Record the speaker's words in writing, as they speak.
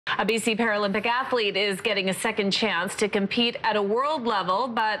A BC Paralympic athlete is getting a second chance to compete at a world level,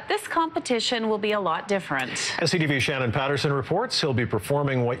 but this competition will be a lot different. CTV's Shannon Patterson reports he'll be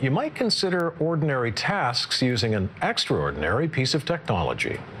performing what you might consider ordinary tasks using an extraordinary piece of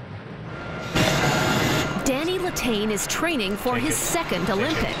technology. Latane is training for his second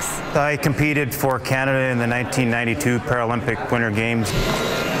Olympics. I competed for Canada in the 1992 Paralympic Winter Games.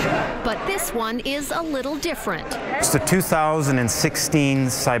 But this one is a little different. It's the 2016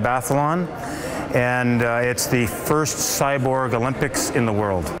 Cybathlon, and it's the first Cyborg Olympics in the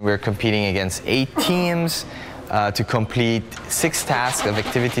world. We're competing against 8 teams to complete 6 tasks of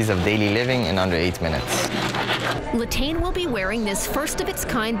activities of daily living in under 8 minutes. Latane will be wearing this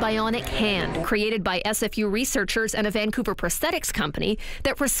first-of-its-kind bionic hand, created by SFU researchers and a Vancouver prosthetics company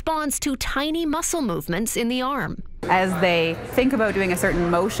that responds to tiny muscle movements in the arm. As they think about doing a certain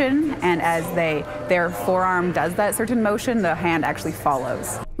motion, and as their forearm does that certain motion, the hand actually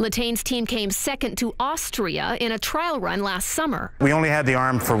follows. Latane's team came second to Austria in a trial run last summer. We only had the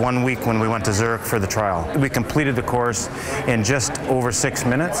arm for 1 week when we went to Zurich for the trial. We completed the course in just over 6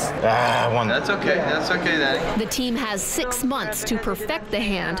 minutes. That's okay, Danny. The team has 6 months to perfect the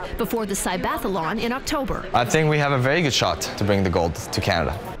hand before the Cybathlon in October. I think we have a very good shot to bring the gold to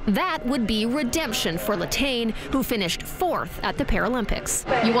Canada. That would be redemption for Latane, who finished 4th at the Paralympics.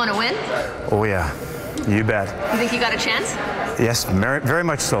 You want to win? Oh yeah, you bet. You think you got a chance? Yes, very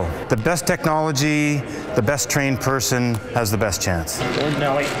much so. The best technology, the best trained person has the best chance.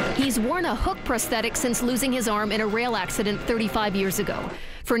 He's worn a hook prosthetic since losing his arm in a rail accident 35 years ago.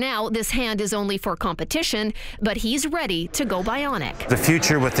 For now, this hand is only for competition, but he's ready to go bionic. The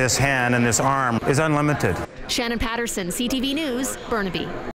future with this hand and this arm is unlimited. Shannon Patterson, CTV News, Burnaby.